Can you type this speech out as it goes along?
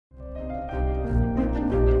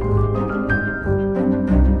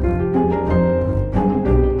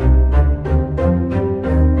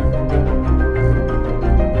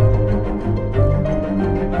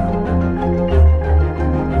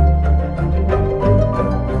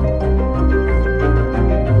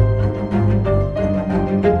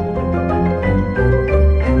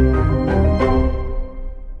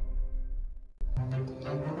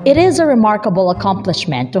It is a remarkable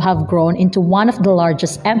accomplishment to have grown into one of the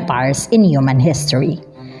largest empires in human history.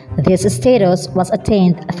 This status was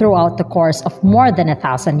attained throughout the course of more than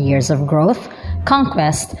 1,000 years of growth,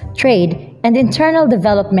 conquest, trade, and internal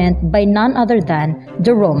development by none other than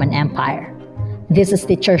the Roman Empire. This is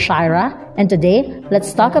Teacher Shira, and today,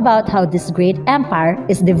 let's talk about how this great empire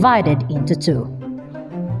is divided into two.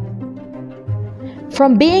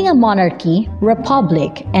 From being a monarchy,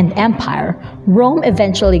 republic, and empire, Rome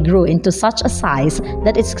eventually grew into such a size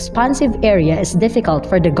that its expansive area is difficult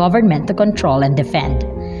for the government to control and defend.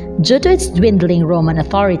 Due to its dwindling Roman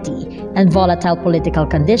authority and volatile political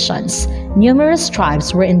conditions, numerous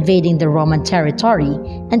tribes were invading the Roman territory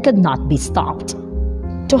and could not be stopped.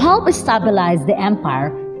 To help stabilize the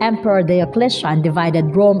empire, Emperor Diocletian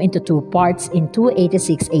divided Rome into two parts in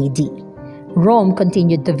 286 AD. Rome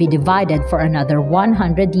continued to be divided for another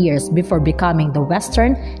 100 years before becoming the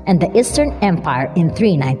Western and the Eastern Empire in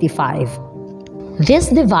 395. This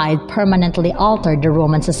divide permanently altered the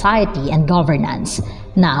Roman society and governance.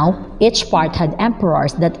 Now, each part had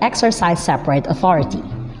emperors that exercised separate authority.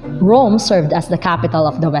 Rome served as the capital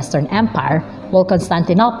of the Western Empire, while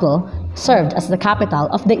Constantinople served as the capital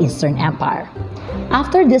of the Eastern Empire.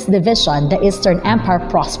 After this division, the Eastern Empire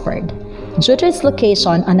prospered. Due to its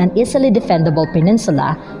location on an easily defendable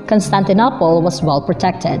peninsula, Constantinople was well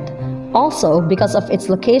protected. Also, because of its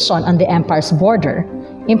location on the empire's border,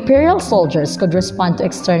 imperial soldiers could respond to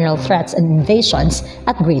external threats and invasions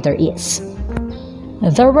at greater ease.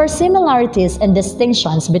 There were similarities and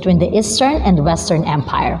distinctions between the Eastern and Western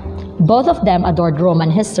Empire. Both of them adored Roman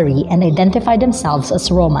history and identified themselves as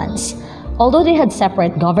Romans. Although they had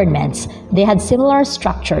separate governments, they had similar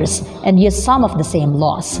structures and used some of the same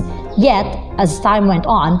laws. Yet, as time went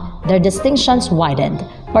on, their distinctions widened,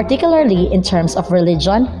 particularly in terms of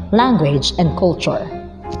religion, language, and culture.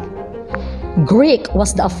 Greek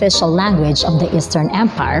was the official language of the Eastern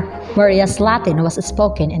Empire, whereas Latin was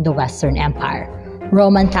spoken in the Western Empire.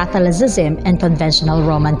 Roman Catholicism and conventional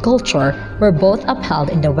Roman culture were both upheld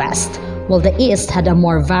in the West, while the East had a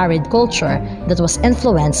more varied culture that was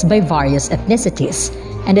influenced by various ethnicities,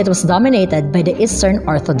 and it was dominated by the Eastern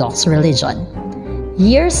Orthodox religion.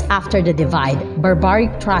 Years after the divide,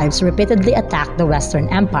 barbaric tribes repeatedly attacked the Western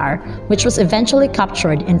Empire, which was eventually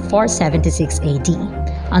captured in 476 AD.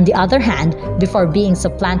 On the other hand, before being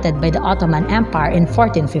supplanted by the Ottoman Empire in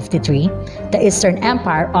 1453, the Eastern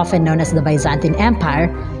Empire, often known as the Byzantine Empire,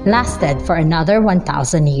 lasted for another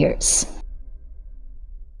 1,000 years.